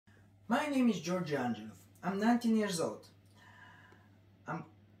My name is Georgi Angelov. I'm 19 years old.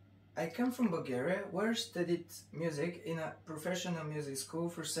 I come from Bulgaria, where I studied music in a professional music school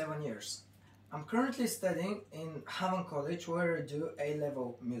for 7 years. I'm currently studying in Havan College, where I do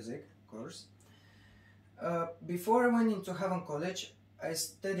A-level music course. Before I went into Havan College, I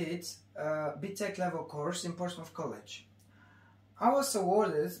studied a B.Tech level course in Portsmouth College. I was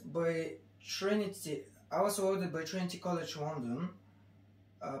awarded by Trinity College London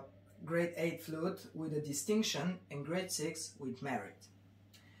grade 8 flute with a distinction and grade 6 with merit.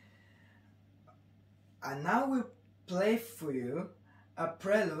 And now we play for you a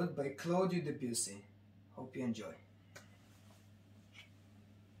Prelude by Claude Debussy. Hope you enjoy.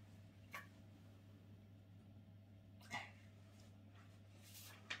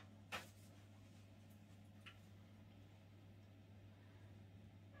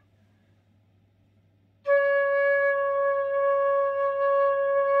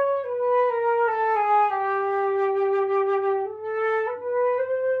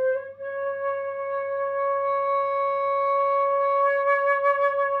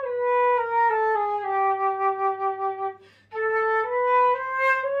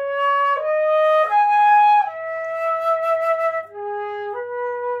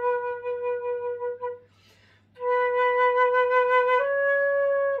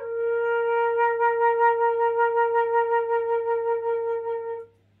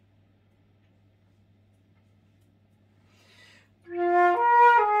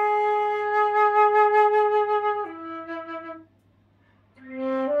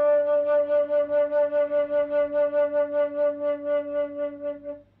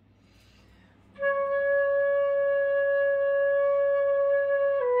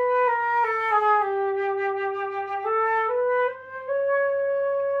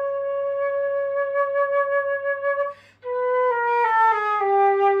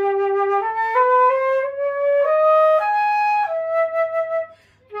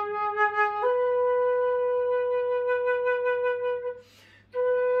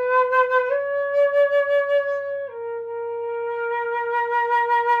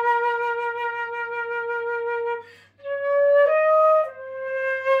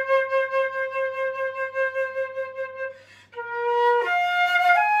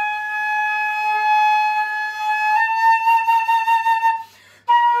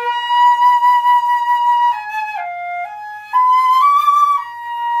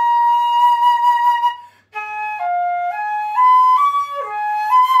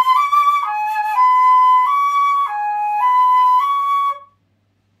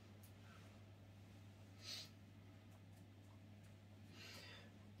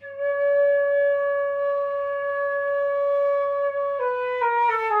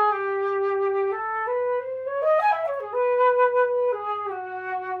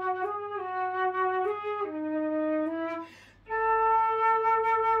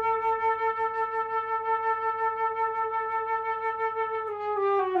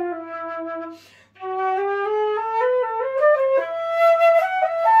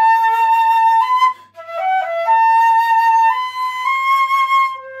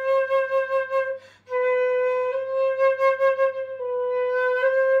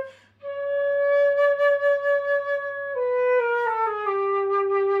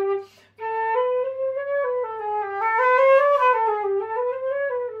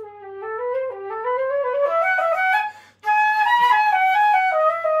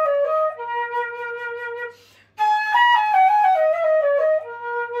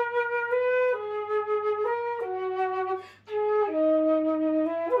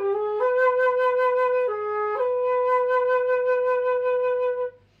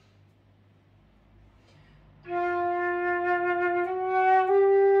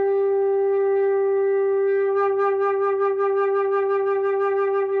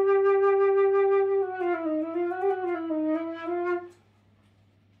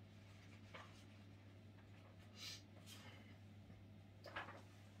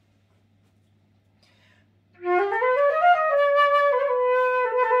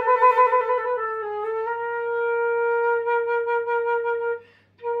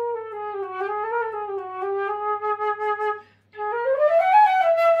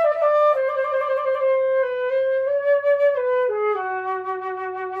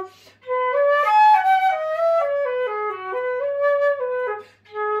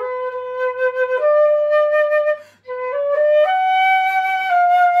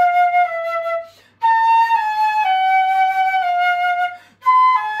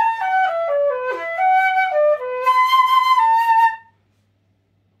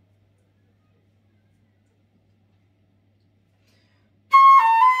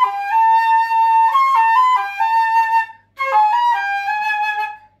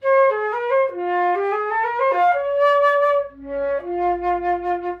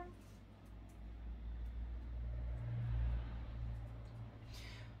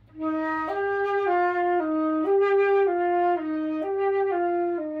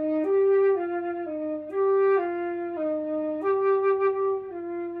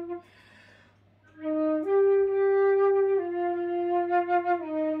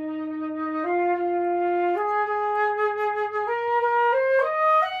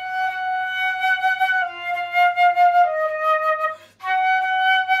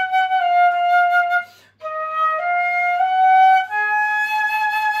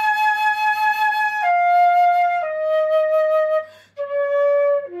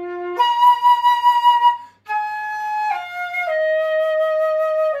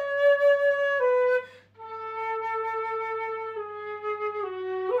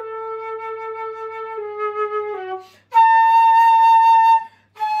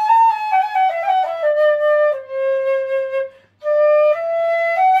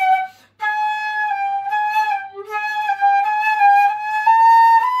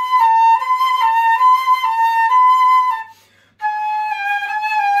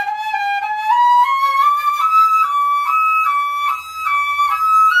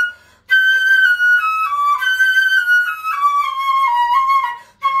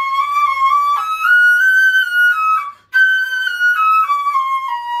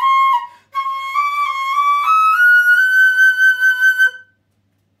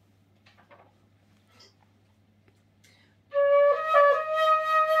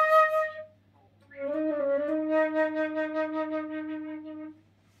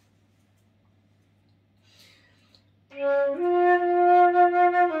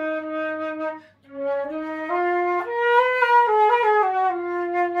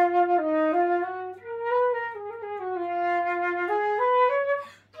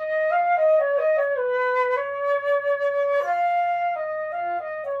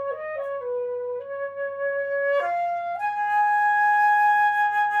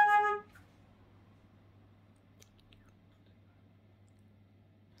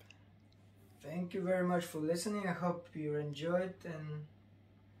 Thank you very much for listening. I hope you enjoyed and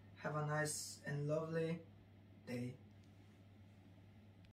have a nice and lovely day.